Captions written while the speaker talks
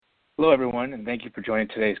Hello, everyone, and thank you for joining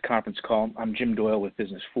today's conference call. I'm Jim Doyle with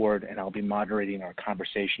Business Forward, and I'll be moderating our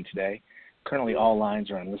conversation today. Currently, all lines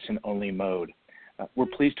are in listen-only mode. We're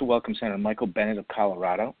pleased to welcome Senator Michael Bennet of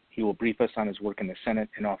Colorado. He will brief us on his work in the Senate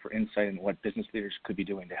and offer insight into what business leaders could be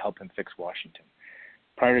doing to help him fix Washington.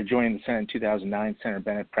 Prior to joining the Senate in 2009, Senator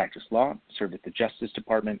Bennet practiced law, served at the Justice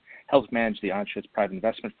Department, helped manage the Anschutz private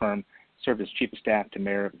investment firm, served as Chief of Staff to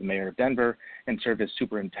the Mayor of Denver, and served as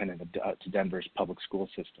Superintendent to Denver's public school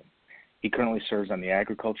system. He currently serves on the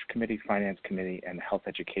Agriculture Committee, Finance Committee, and the Health,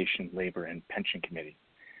 Education, Labor, and Pension Committee.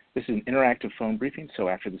 This is an interactive phone briefing, so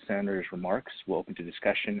after the Senator's remarks, we'll open to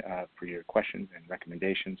discussion for your questions and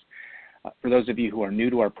recommendations. For those of you who are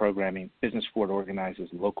new to our programming, Business Forward organizes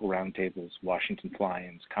local roundtables, Washington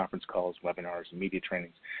fly-ins, conference calls, webinars, and media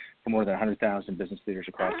trainings for more than 100,000 business leaders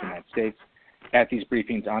across the United States. At these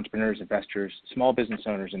briefings, entrepreneurs, investors, small business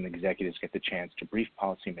owners, and executives get the chance to brief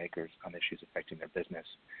policymakers on issues affecting their business.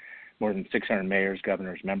 More than 600 mayors,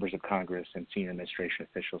 governors, members of Congress, and senior administration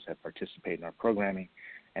officials have participated in our programming,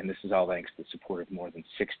 and this is all thanks to the support of more than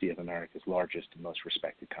 60 of America's largest and most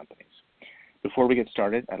respected companies. Before we get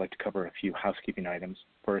started, I'd like to cover a few housekeeping items.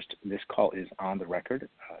 First, this call is on the record.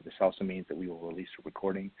 This also means that we will release a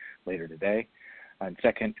recording later today. And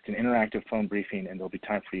second, it's an interactive phone briefing, and there'll be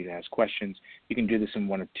time for you to ask questions. You can do this in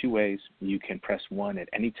one of two ways. You can press 1 at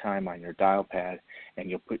any time on your dial pad, and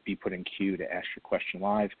you'll be put in queue to ask your question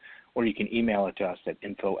live, or you can email it to us at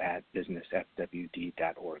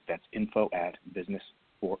info@businessfwd.org. That's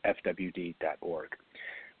info@businessfwd.org.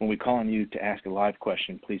 When we call on you to ask a live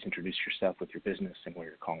question, please introduce yourself with your business and where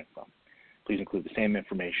you're calling from. Please include the same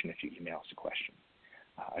information if you email us a question.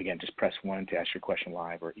 Again, just press 1 to ask your question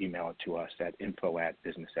live or email it to us at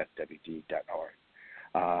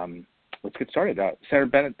info@businessfwd.org. Let's get started. Senator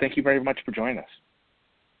Bennet, thank you very much for joining us.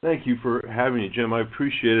 Thank you for having me, Jim. I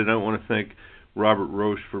appreciate it. I want to thank Robert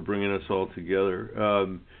Roche for bringing us all together.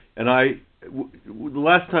 The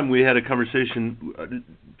last time we had a conversation,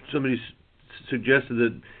 somebody suggested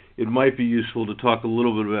that it might be useful to talk a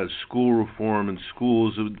little bit about school reform and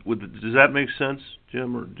schools. Does that make sense,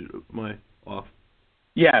 Jim, or am I off?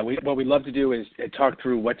 Yeah, what we'd love to do is talk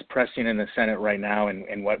through what's pressing in the Senate right now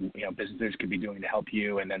and what business leaders could be doing to help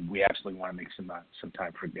you, and then we absolutely want to make some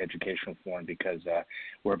time for educational forum because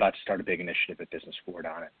we're about to start a big initiative at Business Forward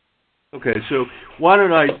on it. Okay, so why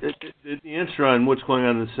don't the answer on what's going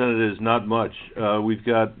on in the Senate is not much. We've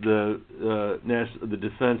got the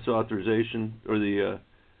defense authorization, or the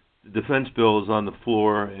defense bill is on the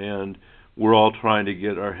floor, and we're all trying to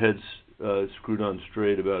get our heads screwed on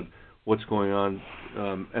straight about what's going on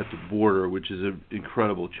at the border, which is an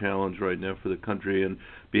incredible challenge right now for the country, and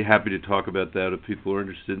be happy to talk about that if people are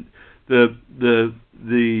interested. Just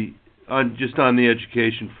on the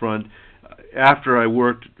education front, after I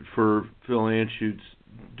worked for Phil Anschutz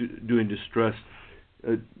doing distressed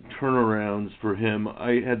turnarounds for him,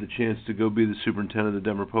 I had the chance to go be the superintendent of the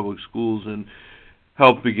Denver Public Schools and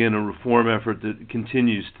help begin a reform effort that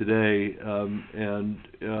continues today.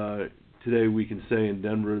 Today we can say in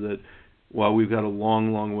Denver that while we've got a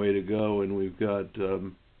long, long way to go and we've got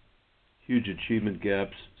huge achievement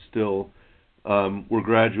gaps still, we're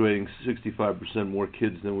graduating 65% more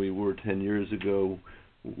kids than we were 10 years ago.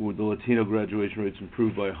 The Latino graduation rate's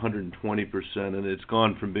improved by 120%, and it's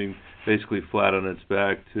gone from being basically flat on its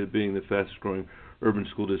back to being the fastest growing urban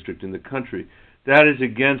school district in the country. That is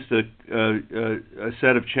against a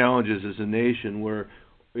set of challenges as a nation where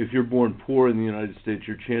if you're born poor in the United States,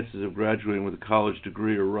 your chances of graduating with a college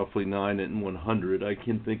degree are roughly 9 in 100. I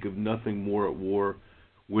can think of nothing more at war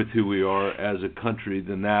with who we are as a country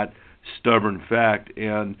than that stubborn fact.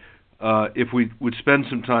 And if we would spend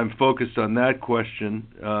some time focused on that question,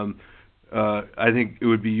 I think it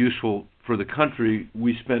would be useful for the country.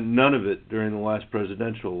 We spent none of it during the last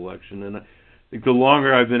presidential election. And I think the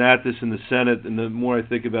longer I've been at this in the Senate and the more I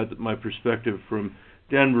think about my perspective from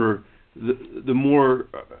Denver, the more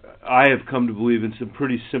I have come to believe in some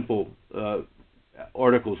pretty simple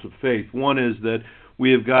articles of faith. One is that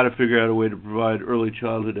we have got to figure out a way to provide early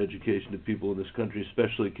childhood education to people in this country,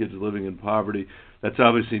 especially kids living in poverty. That's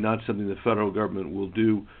obviously not something the federal government will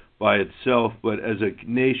do by itself, but as a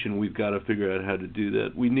nation, we've got to figure out how to do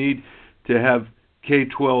that. We need to have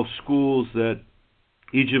K-12 schools that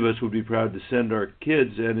each of us would be proud to send our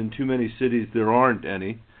kids, and in too many cities there aren't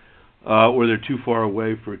any, or they're too far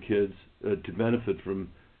away for kids to benefit from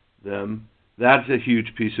them. That's a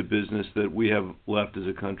huge piece of business that we have left as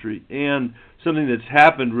a country. And something that's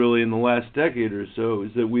happened really in the last decade or so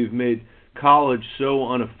is that we've made college so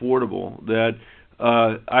unaffordable that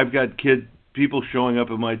I've got people showing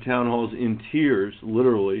up at my town halls in tears,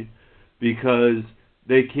 literally, because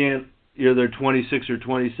they can't they're 26 or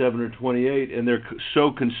 27 or 28, and they're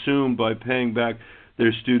so consumed by paying back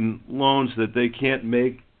their student loans that they can't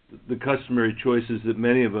make the customary choices that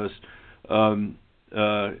many of us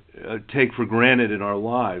take for granted in our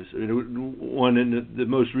lives. One in the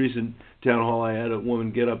most recent town hall, I had a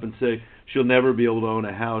woman get up and say she'll never be able to own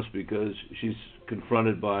a house because she's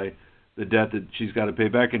confronted by the debt that she's got to pay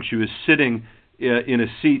back, and she was sitting in a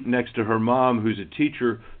seat next to her mom, who's a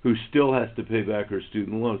teacher, who still has to pay back her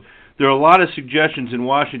student loans. There are a lot of suggestions in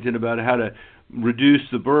Washington about how to reduce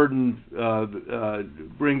the burden,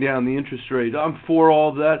 bring down the interest rate. I'm for all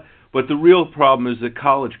of that, but the real problem is that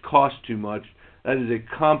college costs too much. That is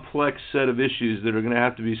a complex set of issues that are going to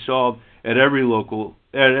have to be solved at every level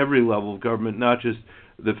of government, not just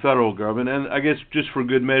the federal government. And I guess just for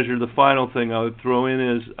good measure, the final thing I would throw in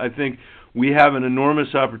is I think we have an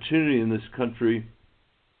enormous opportunity in this country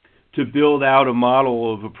to build out a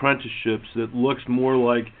model of apprenticeships that looks more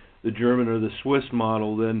like the German or the Swiss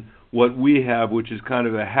model than what we have, which is kind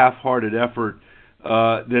of a half-hearted effort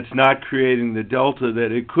that's not creating the delta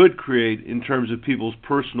that it could create in terms of people's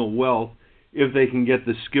personal wealth if they can get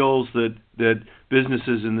the skills that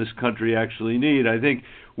businesses in this country actually need. I think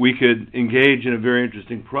we could engage in a very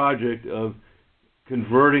interesting project of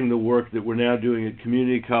converting the work that we're now doing at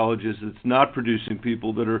community colleges that's not producing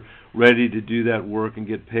people that are ready to do that work and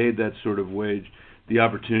get paid that sort of wage, the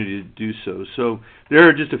opportunity to do so. So there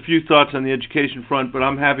are just a few thoughts on the education front, but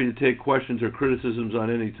I'm happy to take questions or criticisms on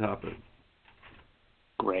any topic.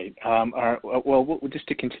 Great. Well, just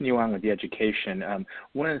to continue on with the education,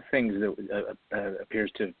 one of the things that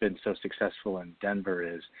appears to have been so successful in Denver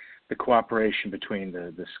is the cooperation between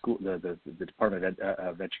the school, the Department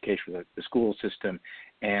of Education, the school system,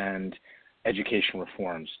 and education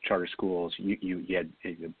reforms, charter schools. You had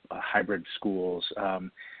hybrid schools.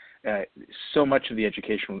 So much of the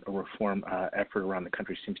education reform effort around the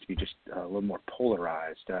country seems to be just a little more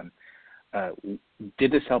polarized.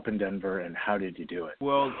 Did this help in Denver, and how did you do it?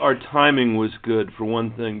 Well, our timing was good for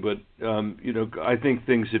one thing, but I think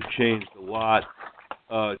things have changed a lot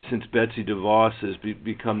since Betsy DeVos has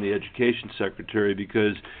become the education secretary,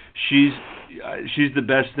 because she's the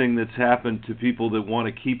best thing that's happened to people that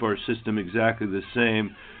want to keep our system exactly the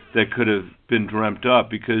same that could have been dreamt up,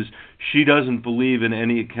 because she doesn't believe in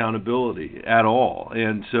any accountability at all.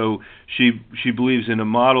 And so she believes in a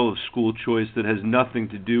model of school choice that has nothing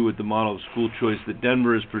to do with the model of school choice that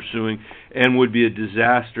Denver is pursuing, and would be a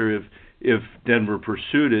disaster if Denver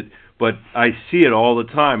pursued it. But I see it all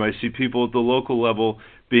the time. I see people at the local level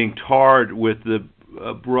being tarred with the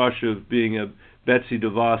brush of being a Betsy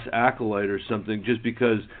DeVos acolyte or something just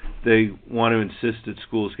because they want to insist that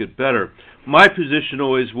schools get better. My position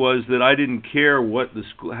always was that I didn't care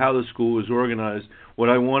how the school was organized. What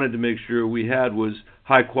I wanted to make sure we had was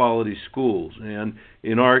high quality schools. And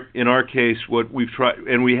in our case, what we've tried,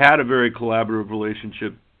 and we had a very collaborative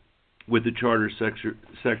relationship with the charter sector,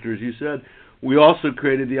 as you said. We also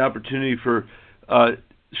created the opportunity for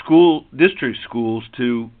district schools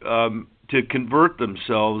to convert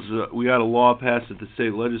themselves. We got a law passed at the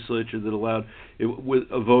state legislature that allowed it, with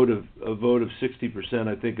a vote of 60%,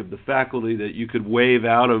 I think, of the faculty, that you could waive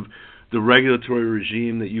out of the regulatory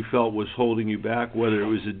regime that you felt was holding you back, whether it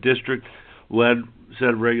was a district-led set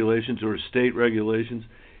of regulations or state regulations.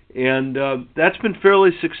 And that's been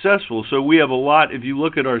fairly successful. So we have a lot. If you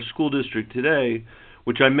look at our school district today,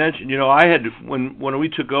 which I mentioned, I had, when we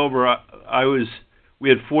took over, we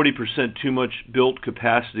had 40% too much built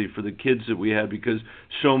capacity for the kids that we had because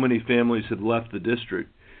so many families had left the district.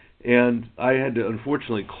 And I had to,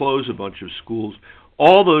 unfortunately, close a bunch of schools.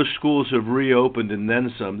 All those schools have reopened and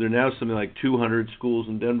then some. There are now something like 200 schools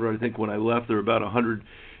in Denver. I think when I left, there were about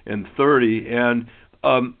 130. And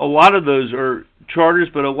a lot of those are charters,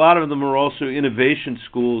 but a lot of them are also innovation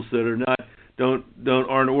schools that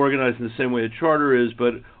aren't organized in the same way a charter is,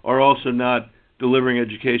 but are also not delivering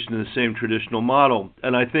education in the same traditional model.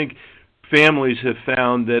 And I think families have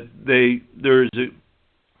found that there's a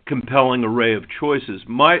compelling array of choices.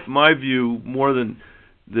 My view, more than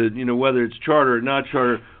whether it's charter or not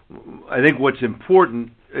charter, I think what's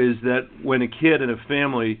important is that when a kid and a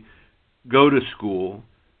family go to school,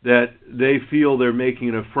 that they feel they're making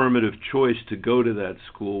an affirmative choice to go to that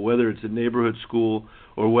school, whether it's a neighborhood school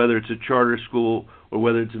or whether it's a charter school or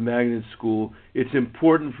whether it's a magnet school. It's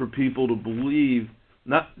important for people to believe,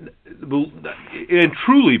 and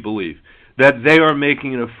truly believe, that they are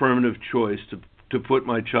making an affirmative choice to put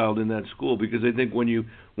my child in that school, because I think when you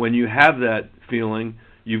have that feeling,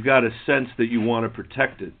 you've got a sense that you want to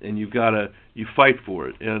protect it, and you fight for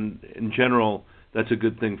it. And in general, that's a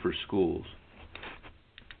good thing for schools.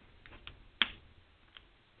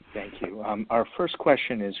 Thank you. Our first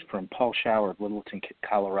question is from Paul Schauer of Littleton,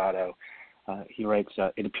 Colorado. He writes,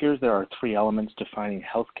 it appears there are three elements defining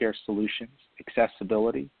healthcare solutions: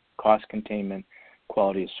 accessibility, cost containment,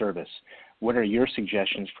 quality of service. What are your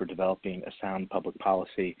suggestions for developing a sound public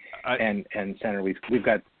policy? And Senator, we've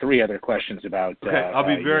got three other questions about I'll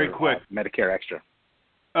be very quick. Medicare Extra.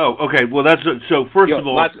 Oh, okay. Well, so first of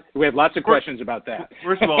all, we have lots of questions about that.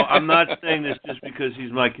 First of all, I'm not saying this just because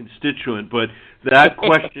he's my constituent, but that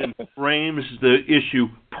question frames the issue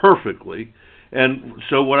perfectly. And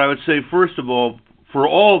so what I would say, first of all, for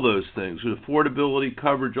all those things, affordability,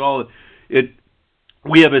 coverage, all it,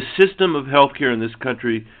 we have a system of healthcare in this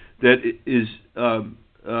country that is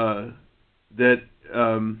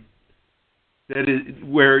that is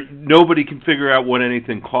where nobody can figure out what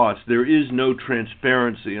anything costs. There is no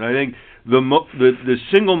transparency, and I think the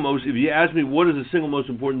single most, if you ask me what is the single most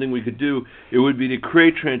important thing we could do, it would be to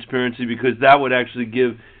create transparency, because that would actually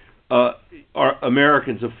give our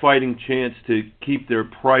Americans a fighting chance to keep their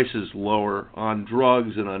prices lower on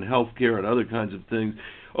drugs and on healthcare and other kinds of things.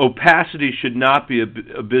 Opacity should not be a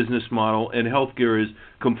business model, and healthcare is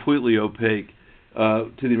completely opaque to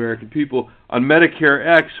the American people. On Medicare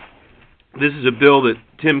X, this is a bill that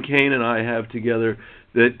Tim Kaine and I have together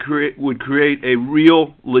that would create a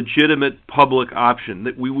real, legitimate public option.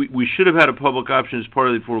 That we should have had a public option as part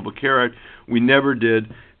of the Affordable Care Act. We never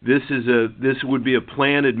did. This would be a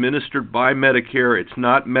plan administered by Medicare. It's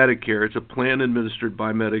not Medicare. It's a plan administered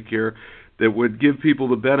by Medicare that would give people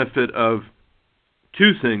the benefit of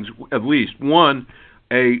two things, at least. One,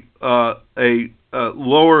 a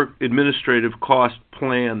lower administrative cost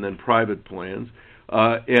plan than private plans.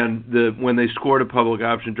 And when they scored a public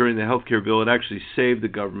option during the health care bill, it actually saved the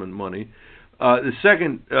government money. The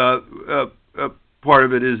second part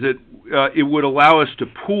of it is that it would allow us to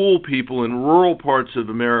pool people in rural parts of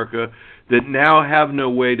America that now have no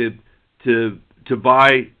way to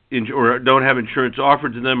buy or don't have insurance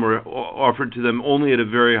offered to them, or offered to them only at a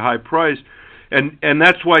very high price. And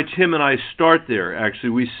that's why Tim and I start there.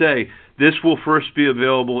 Actually, we say this will first be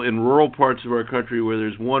available in rural parts of our country where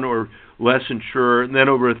there's one or less insurer, and then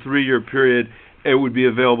over a 3-year period, it would be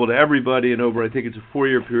available to everybody, and over, I think it's a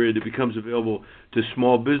 4-year period, it becomes available to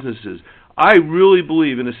small businesses. I really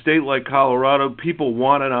believe in a state like Colorado, people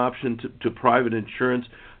want an option to private insurance.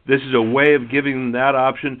 This is a way of giving them that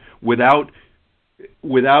option without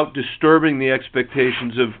disturbing the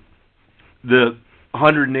expectations of the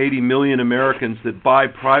 180 million Americans that buy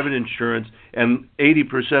private insurance, and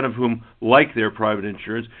 80% of whom like their private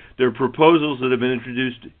insurance. There are proposals that have been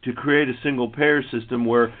introduced to create a single-payer system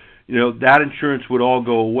where, that insurance would all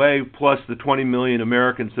go away, plus the 20 million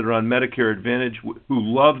Americans that are on Medicare Advantage who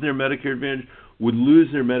love their Medicare Advantage would lose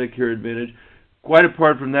their Medicare Advantage. Quite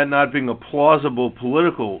apart from that not being a plausible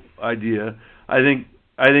political idea, I think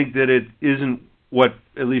that it isn't what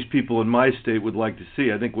at least people in my state would like to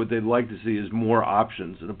see. I think what they'd like to see is more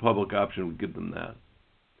options, and a public option would give them that.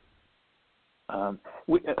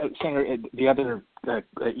 Senator, the other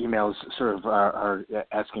emails sort of are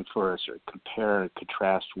asking for a sort of compare and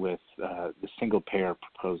contrast with the single-payer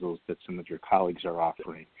proposals that some of your colleagues are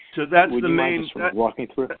offering. So that's Would the you main. mind just sort of walk me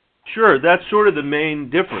through it? Sure, that's sort of the main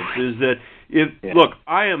difference. Is that look,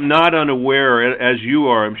 I am not unaware, as you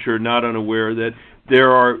are, I'm sure, not unaware that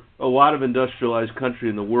there are a lot of industrialized countries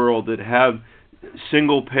in the world that have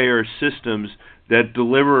single-payer systems that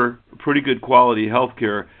deliver pretty good quality health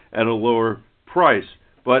care at a lower price.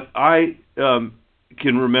 But I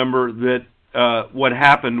can remember that what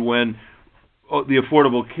happened when the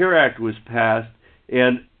Affordable Care Act was passed,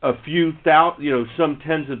 and a few thousand, some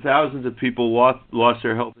tens of thousands of people lost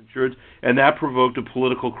their health insurance, and that provoked a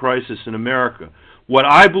political crisis in America. What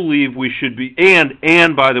I believe we should be,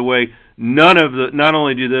 and by the way, not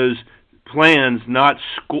only do those plans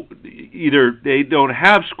either they don't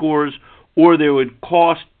have scores, or they would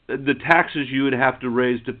cost the taxes you would have to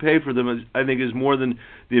raise to pay for them, I think, is more than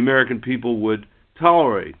the American people would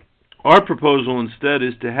tolerate. Our proposal instead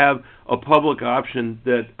is to have a public option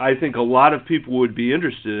that I think a lot of people would be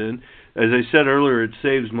interested in. As I said earlier, it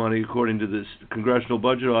saves money according to this Congressional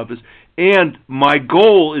Budget Office. And my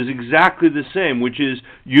goal is exactly the same, which is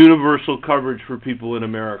universal coverage for people in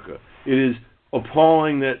America. It is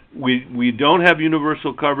appalling that we don't have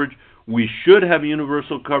universal coverage. We should have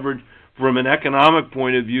universal coverage from an economic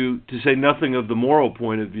point of view, to say nothing of the moral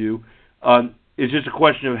point of view. It's just a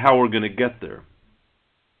question of how we're going to get there.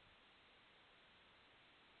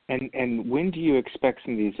 And when do you expect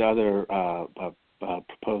some of these other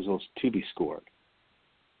proposals to be scored?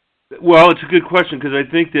 Well, it's a good question, because I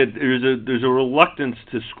think that there's a reluctance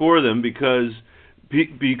to score them, because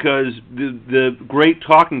because the great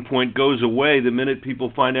talking point goes away the minute people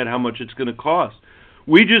find out how much it's going to cost.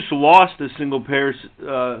 We just lost a single-payer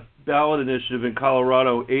ballot initiative in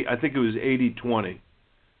Colorado. I think it was 80-20,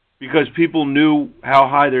 because people knew how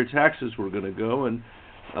high their taxes were going to go,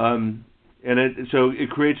 so it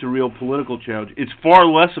creates a real political challenge. It's far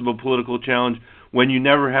less of a political challenge when you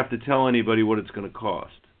never have to tell anybody what it's going to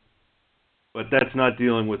cost. But that's not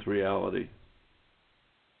dealing with reality.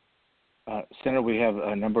 Senator, we have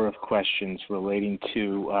a number of questions relating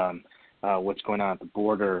to what's going on at the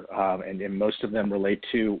border, and most of them relate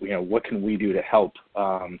to, what can we do to help?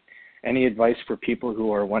 Any advice for people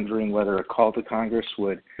who are wondering whether a call to Congress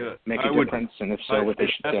would make a difference, and if so, what they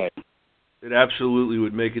should say? It absolutely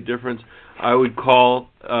would make a difference. I would call,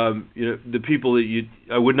 the people that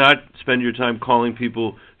I would not spend your time calling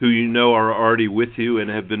people who are already with you and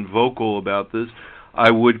have been vocal about this. I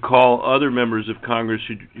would call other members of Congress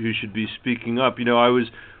who should be speaking up. I was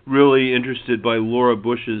really interested by Laura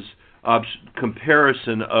Bush's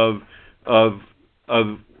comparison of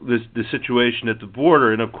the situation at the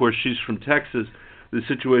border, and of course she's from Texas. The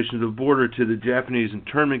situation at the border to the Japanese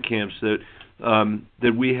internment camps that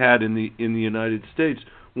we had in the United States.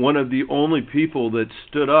 One of the only people that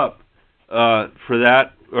stood up for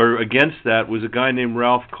that or against that was a guy named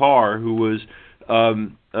Ralph Carr, who was a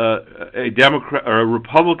Democrat or a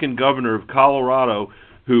Republican governor of Colorado,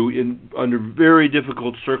 who, under very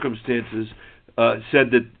difficult circumstances,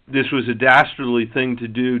 said that this was a dastardly thing to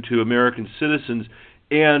do to American citizens,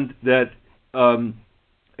 and that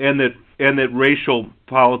racial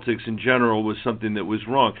politics in general was something that was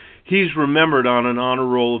wrong. He's remembered on an honor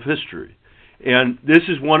roll of history, and this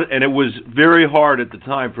is one. And it was very hard at the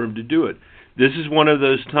time for him to do it. This is one of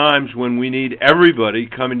those times when we need everybody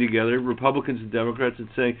coming together, Republicans and Democrats, and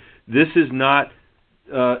saying this is not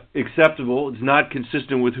acceptable. It's not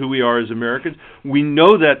consistent with who we are as Americans. We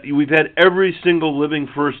know that we've had every single living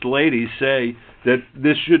first lady say that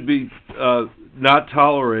this should be not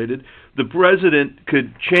tolerated. The president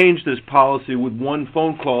could change this policy with one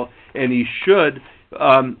phone call, and he should.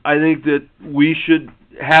 I think that we should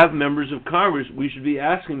have members of Congress. We should be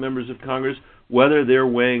asking members of Congress whether they're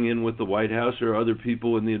weighing in with the White House or other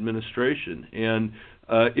people in the administration. And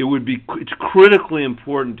it's critically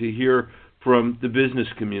important to hear from the business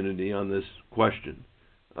community on this question.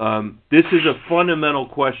 This is a fundamental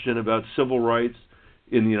question about civil rights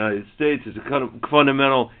in the United States. It's a kind of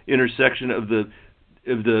fundamental intersection of the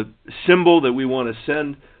symbol that we want to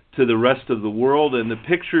send to the rest of the world, and the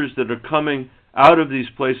pictures that are coming out of these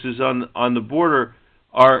places on the border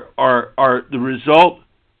are the result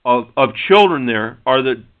of children there, are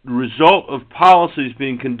the result of policies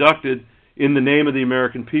being conducted in the name of the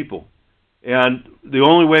American people. And the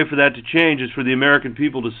only way for that to change is for the American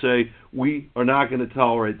people to say, we are not going to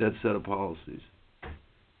tolerate that set of policies.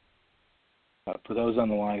 For those on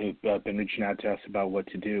the line who've been reaching out to us about what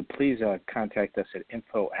to do, please contact us at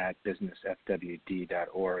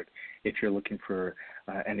info@businessfwd.org. If you're looking for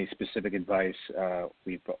any specific advice,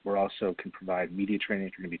 we're also can provide media training.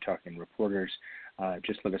 If you're going to be talking to reporters,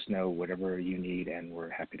 just let us know whatever you need, and we're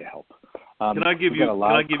happy to help. Can I give you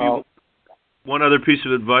one other piece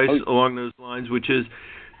of advice along those lines, which is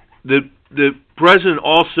the president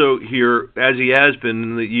also here, as he has been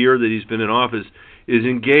in the year that he's been in office, is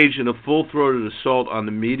engaged in a full-throated assault on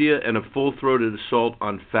the media and a full-throated assault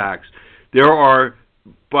on facts. There are,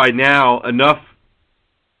 by now, enough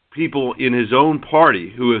people in his own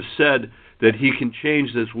party who have said that he can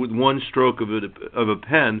change this with one stroke of a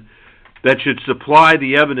pen that should supply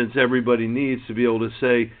the evidence everybody needs to be able to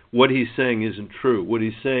say what he's saying isn't true, what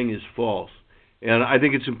he's saying is false. And I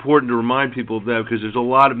think it's important to remind people of that, because there's a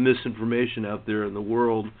lot of misinformation out there in the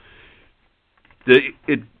world.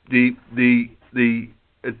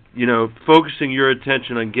 Focusing your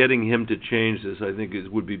attention on getting him to change this, I think,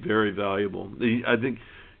 would be very valuable. And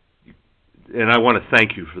I want to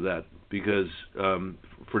thank you for that, because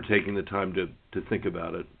for taking the time to think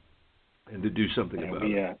about it and to do something about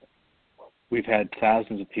it. We've had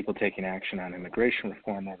thousands of people taking action on immigration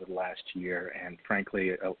reform over the last year, and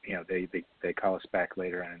frankly, they call us back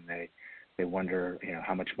later and they wonder,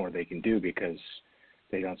 how much more they can do, because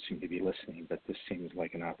they don't seem to be listening. But this seems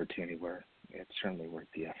like an opportunity where it's certainly worth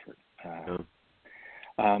the effort.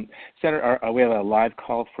 Senator, we have a live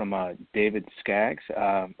call from David Skaggs,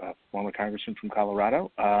 a former congressman from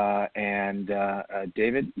Colorado.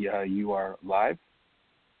 David, you are live.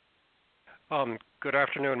 Good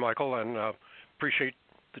afternoon, Michael, and appreciate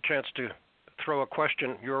the chance to throw a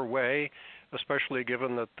question your way, especially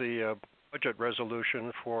given that the budget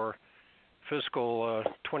resolution for fiscal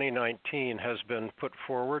 2019 has been put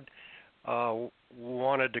forward.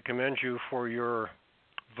 Wanted to commend you for your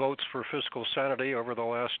votes for fiscal sanity over the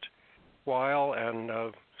last while, and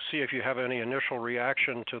see if you have any initial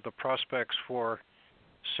reaction to the prospects for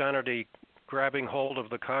sanity grabbing hold of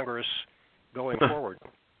the Congress going forward.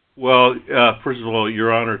 Well, first of all,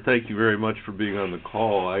 Your Honor, thank you very much for being on the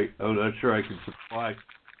call. I'm not sure I can supply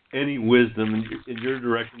any wisdom in your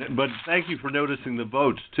direction, but thank you for noticing the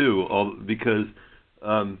votes, too, because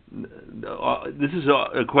this is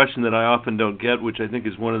a question that I often don't get, which I think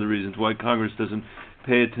is one of the reasons why Congress doesn't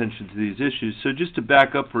pay attention to these issues. So just to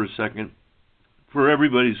back up for a second, for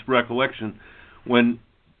everybody's recollection, when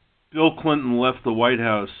Bill Clinton left the White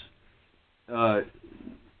House,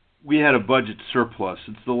 we had a budget surplus.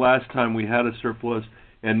 It's the last time we had a surplus,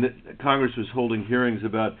 and Congress was holding hearings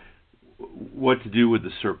about what to do with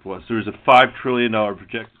the surplus. There was a $5 trillion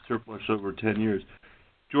projected surplus over 10 years.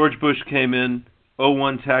 George Bush came in,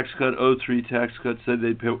 01 tax cut, 03 tax cut, said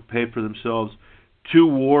they'd pay for themselves. 2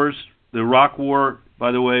 wars, the Iraq War,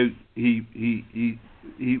 by the way,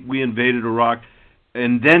 we invaded Iraq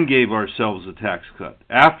and then gave ourselves a tax cut.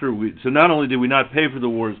 So not only did we not pay for the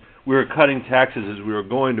wars, we were cutting taxes as we were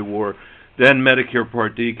going to war. Then Medicare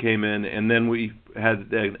Part D came in, and then we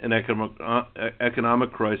had an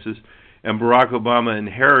economic crisis, and Barack Obama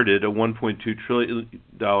inherited a $1.2 trillion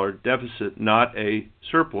deficit, not a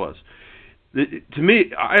surplus. To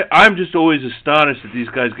me, I'm just always astonished that these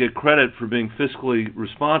guys get credit for being fiscally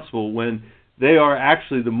responsible when they are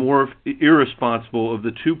actually the more irresponsible of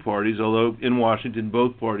the two parties, although in Washington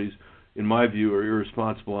both parties, in my view, are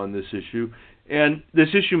irresponsible on this issue. And this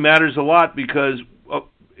issue matters a lot because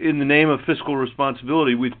in the name of fiscal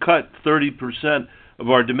responsibility, we've cut 30% of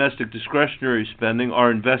our domestic discretionary spending,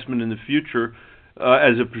 our investment in the future,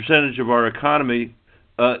 as a percentage of our economy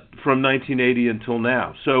from 1980 until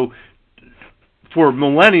now. So for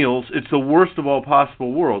millennials, it's the worst of all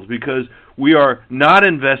possible worlds because we are not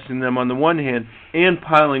investing them on the one hand and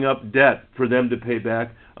piling up debt for them to pay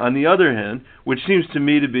back on the other hand, which seems to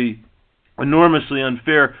me to be enormously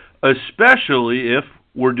unfair, especially if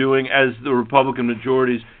we're doing as the Republican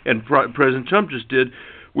majorities and President Trump just did,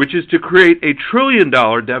 which is to create $1 trillion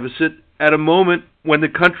deficit at a moment when the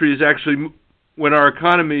country is actually, when our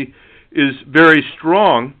economy is very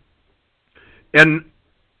strong, and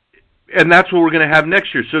that's what we're going to have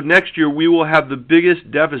next year. So next year we will have the biggest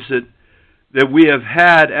deficit that we have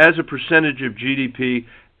had as a percentage of GDP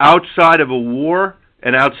outside of a war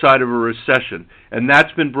and outside of a recession. And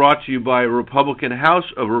that's been brought to you by a Republican House,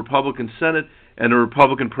 a Republican Senate, and a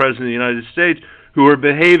Republican President of the United States who are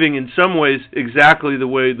behaving in some ways exactly the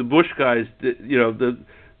way the Bush guys did,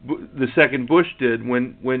 the second Bush did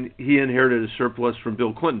when he inherited a surplus from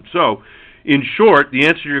Bill Clinton. So, in short, the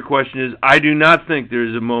answer to your question is I do not think there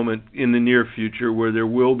is a moment in the near future where there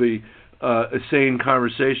will be a sane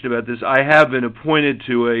conversation about this. I have been appointed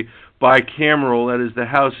to a bicameral, that is the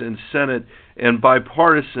House and Senate, and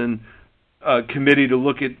bipartisan committee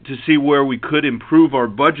to see where we could improve our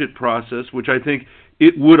budget process, which I think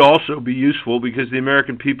it would also be useful because the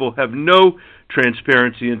American people have no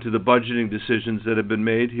transparency into the budgeting decisions that have been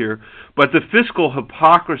made here. But the fiscal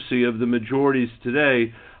hypocrisy of the majorities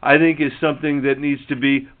today, I think, is something that needs to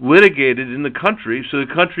be litigated in the country so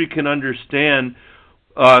the country can understand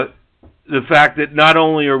the fact that not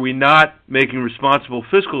only are we not making responsible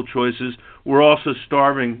fiscal choices, we're also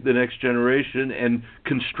starving the next generation and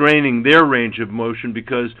constraining their range of motion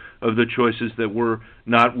because of the choices that we're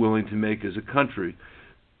not willing to make as a country.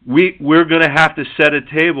 We're going to have to set a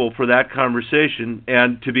table for that conversation,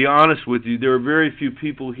 and to be honest with you, there are very few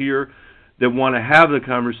people here that want to have the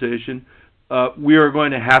conversation. We are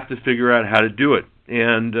going to have to figure out how to do it,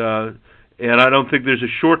 and I don't think there's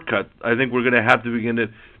a shortcut. I think we're going to have to begin to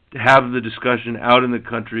have the discussion out in the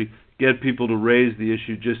country, get people to raise the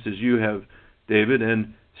issue just as you have, David,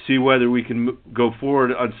 and see whether we can go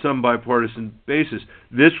forward on some bipartisan basis.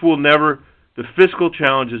 The fiscal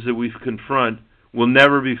challenges that we confront will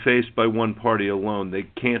never be faced by one party alone. They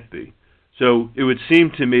can't be. So it would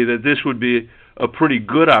seem to me that this would be a pretty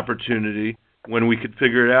good opportunity when we could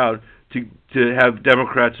figure it out to have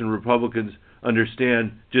Democrats and Republicans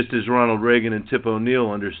understand, just as Ronald Reagan and Tip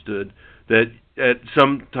O'Neill understood, that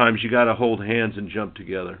sometimes you got to hold hands and jump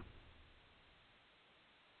together.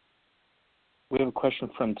 We have a question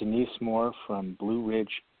from Denise Moore from Blue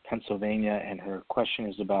Ridge, Pennsylvania, and her question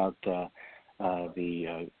is about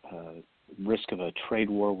the risk of a trade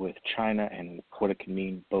war with China and what it can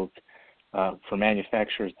mean both for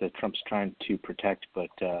manufacturers that Trump's trying to protect, but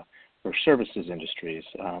for services industries.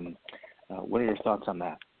 What are your thoughts on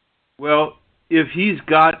that? Well, if he's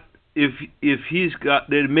got,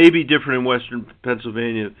 it may be different in Western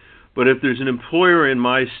Pennsylvania, but if there's an employer in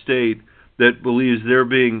my state that believes they're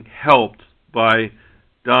being helped by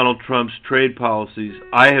Donald Trump's trade policies,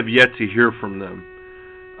 I have yet to hear from them.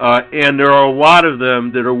 And there are a lot of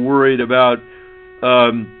them that are worried about,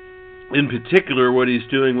 in particular, what he's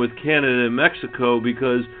doing with Canada and Mexico,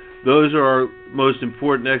 because those are our most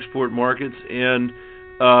important export markets. And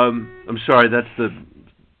I'm sorry, that's the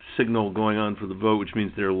signal going on for the vote, which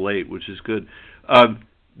means they're late, which is good. And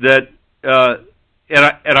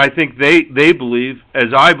I think they believe,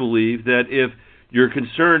 as I believe, that if you're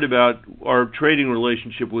concerned about our trading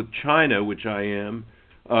relationship with China, which I am,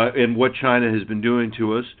 and what China has been doing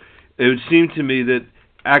to us, it would seem to me that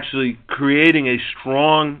actually creating a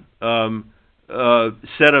strong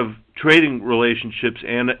set of trading relationships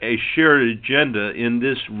and a shared agenda in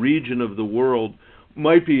this region of the world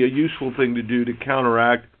might be a useful thing to do to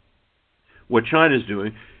counteract what China's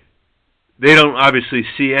doing. They don't obviously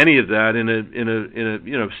see any of that in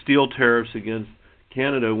a steel tariffs against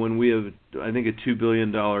Canada when we have, I think, a $2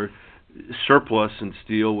 billion surplus in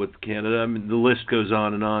steel with Canada. I mean, the list goes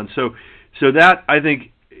on and on. So that, I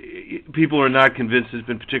think, people are not convinced has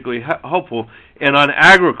been particularly helpful. And on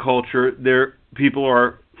agriculture, people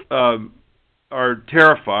are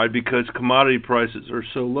terrified because commodity prices are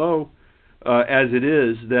so low as it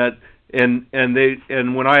is that. And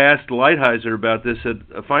when I asked Lighthizer about this at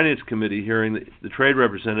a finance committee hearing, the trade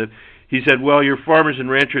representative, he said, "Well, your farmers and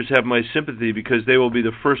ranchers have my sympathy because they will be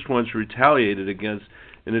the first ones retaliated against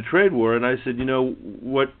in a trade war." And I said,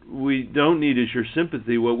 what we don't need is your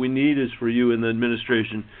sympathy. What we need is for you in the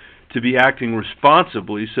administration to be acting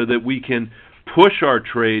responsibly so that we can push our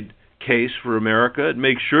trade case for America and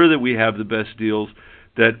make sure that we have the best deals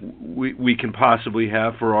that we can possibly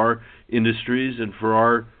have for our industries and for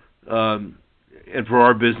our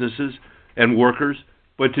businesses and workers,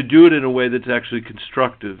 but to do it in a way that's actually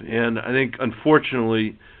constructive. And I think,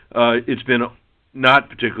 unfortunately, it's been not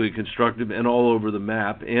particularly constructive and all over the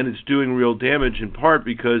map, and it's doing real damage in part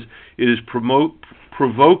because it is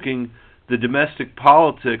provoking the domestic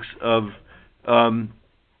politics of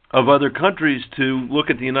other countries to look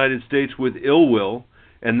at the United States with ill will,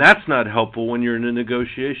 and that's not helpful when you're in a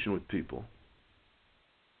negotiation with people.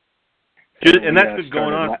 And that's been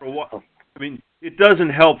going on for a while. I mean, it doesn't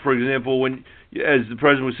help, for example, when, as the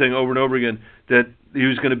president was saying over and over again, that he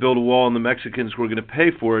was going to build a wall and the Mexicans were going to pay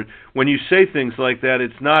for it. When you say things like that,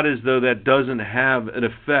 it's not as though that doesn't have an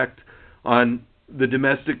effect on the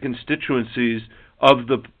domestic constituencies of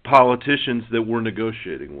the politicians that we're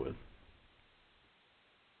negotiating with.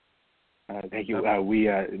 Thank you. We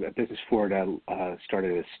Business Forward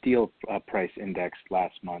started a steel price index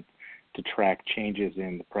last month to track changes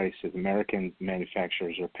in the prices American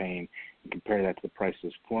manufacturers are paying and compare that to the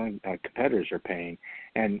prices foreign competitors are paying.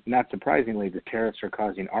 And not surprisingly, the tariffs are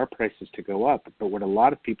causing our prices to go up. But what a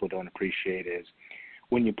lot of people don't appreciate is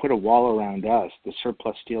when you put a wall around us, the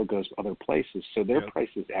surplus steel goes other places, so their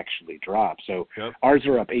prices actually drop. So ours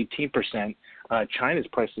are up 18%. China's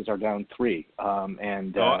prices are down 3%. We'll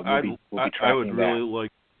be tracking I would really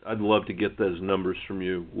that. I'd love to get those numbers from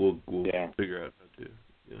you. We'll figure out how to.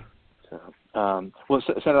 Well,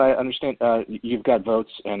 Senator, I understand you've got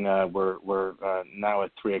votes, and we're now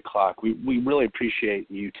at 3:00. We really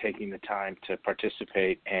appreciate you taking the time to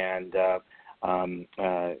participate, and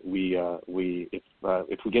if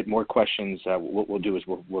we get more questions, what we'll do is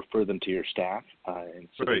we'll refer them to your staff, and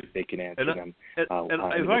so that they can answer them. And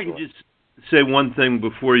if I can just say one thing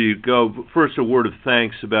before you go, first a word of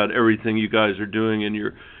thanks about everything you guys are doing and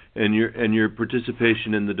your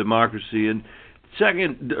participation in the democracy. And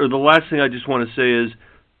second, or the last thing I just want to say is,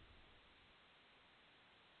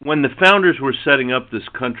 when the founders were setting up this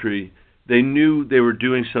country, they knew they were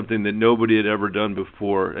doing something that nobody had ever done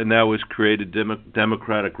before, and that was create a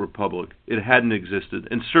democratic republic. It hadn't existed,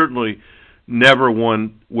 and certainly never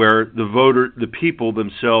one where the people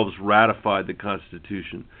themselves ratified the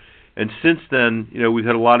Constitution. And since then, we've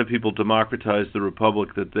had a lot of people democratize the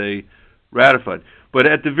republic that they ratified. But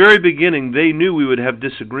at the very beginning, they knew we would have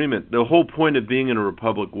disagreement. The whole point of being in a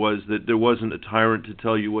republic was that there wasn't a tyrant to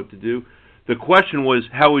tell you what to do. The question was,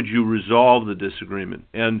 how would you resolve the disagreement?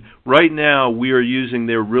 And right now, we are using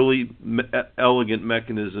their really elegant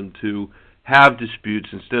mechanism to have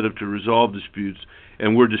disputes instead of to resolve disputes,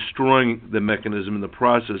 and we're destroying the mechanism in the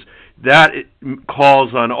process. That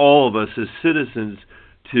calls on all of us as citizens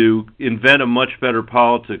to invent a much better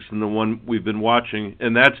politics than the one we've been watching,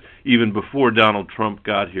 and that's even before Donald Trump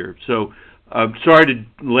got here. So I'm sorry to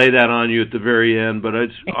lay that on you at the very end, but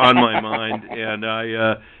it's on my mind, and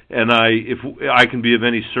if I can be of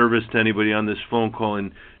any service to anybody on this phone call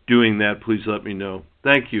in doing that, please let me know.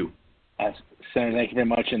 Thank you. Senator, thank you very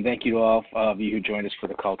much, and thank you to all of you who joined us for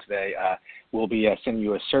the call today. We'll be sending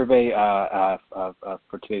you a survey for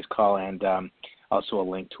today's call, and also a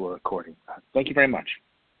link to a recording. Thank you very much.